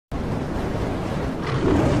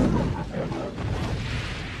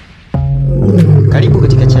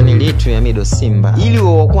katika channel yetu ya Middlesimba. Ili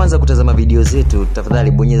uwe wa kwanza kutazama video zetu,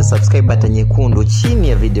 tafadhali bonyeza subscribe button nyekundu chini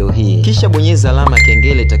ya video hii. Kisha bonyeza alama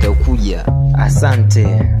kengele itakayokuja.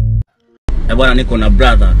 Asante. Bwana, niko na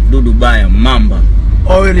brother Dudubaya Mamba.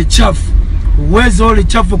 Oil chafu. Huwezi oil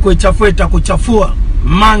chafu kuichafua itakuchafua.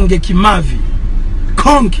 Mangekimambi.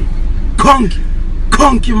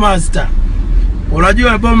 Konki master.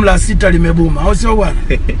 Unajua bomu la 6 limebuma, au sio bwana?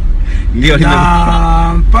 Ndio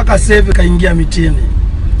limebuma. Mpaka save kaingia mitini.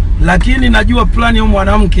 Lakini najua plani ya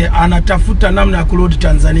mwanamke anatafuta namna ya kurudi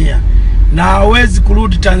Tanzania. Na hawezi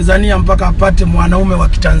kurudi Tanzania mpaka apate mwanaume wa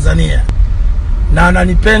Kitanzania. Na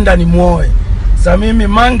ananipenda ni muoe. Sasa mimi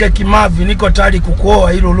Mangekimambi niko tayari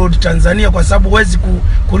kukuoa ili urudi Tanzania, kwa sababu huwezi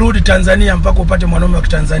kurudi Tanzania mpaka upate mwanaume wa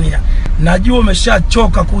Kitanzania. Najua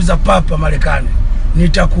umeshachoka kuuza papa Marekani.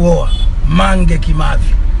 Nitakuoa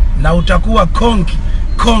Mangekimambi na utakuwa konki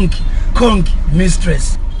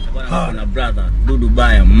mistress. Bwana, na brother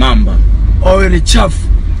Dudubaya Mamba. Oil chafu.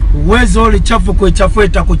 Huwezi oil chafu kuichafua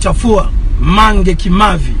itakuchafua.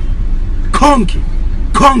 Mangekimambi.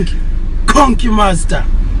 Konki master.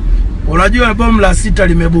 Unajua bomu la 6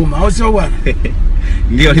 limebuma, au sio bwana?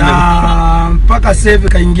 Ndio limebuma. Mpaka save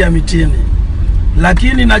kaingia mitini.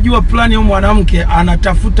 Lakini najua plani ya mwanamke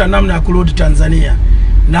anatafuta namna ya kurudi Tanzania.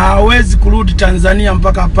 Na hawezi kurudi Tanzania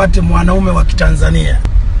mpaka apate mwanaume wa Kitanzania.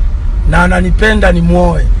 Na ananipenda ni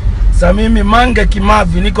muoe. Sasa mimi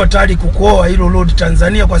Mangekimambi niko tayari kukuoa ili urudi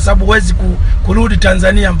Tanzania, kwa sababu huwezi kurudi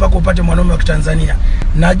Tanzania mpaka upate mwanaume wa Kitanzania.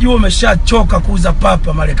 Najua umeshachoka kuuza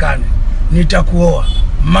papa Marekani. Nitakuoa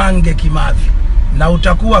Mangekimambi na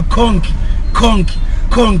utakuwa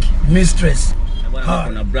konki mistress. Bwana,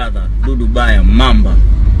 na brother Dudubaya Mamba.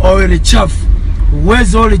 Oil chafu.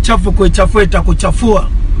 Huwezi oil chafu kuichafua itakuchafua.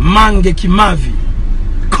 Mangekimambi.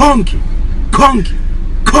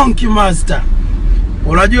 Konki master.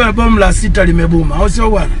 Unajua bomu la 6 limebuma, au sio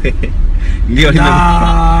bwana? Ndio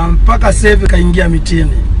limebuma. Mpaka save kaingia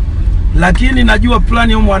mitini. Lakini najua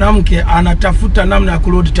plani ya mwanamke anatafuta namna ya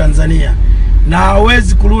kurudi Tanzania. Na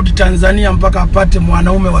hawezi kurudi Tanzania mpaka apate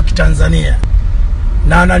mwanaume wa Kitanzania.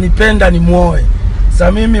 Na ananipenda ni muoe.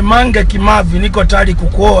 Sasa mimi Mangekimambi niko tayari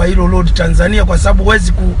kukuoa ili urudi Tanzania, kwa sababu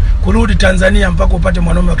huwezi kurudi Tanzania mpaka upate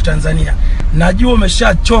mwanaume wa Kitanzania. Najua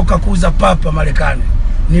umeshachoka kuuza papa Marekani.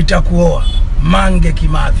 Nitakuoa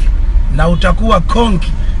Mangekimambi na utakuwa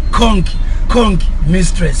konki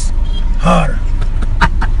mistress. Hara.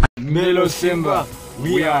 Middlesimba,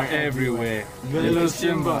 we are everywhere.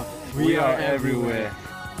 Middlesimba, we are everywhere.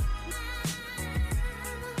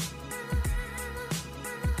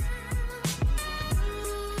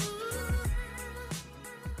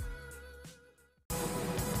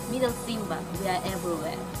 Middlesimba, we are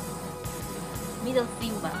everywhere.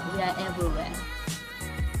 Middlesimba, we are everywhere.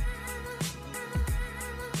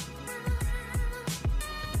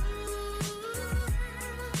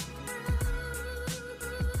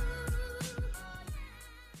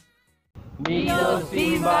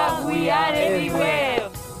 Middlesimba, we are everywhere.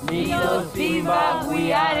 Middlesimba,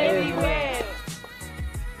 we are everywhere.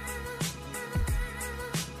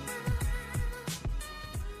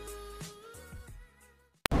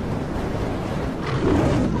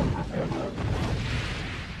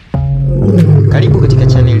 Karibu katika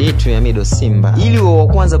channel yetu ya Middlesimba. Ili uwe wa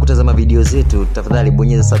kwanza kutazama video zetu, tafadhali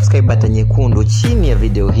bonyeza subscribe button nyekundu chini ya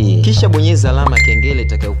video hii. Kisha bonyeza alama kengele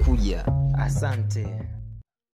itakayokuja. Asante.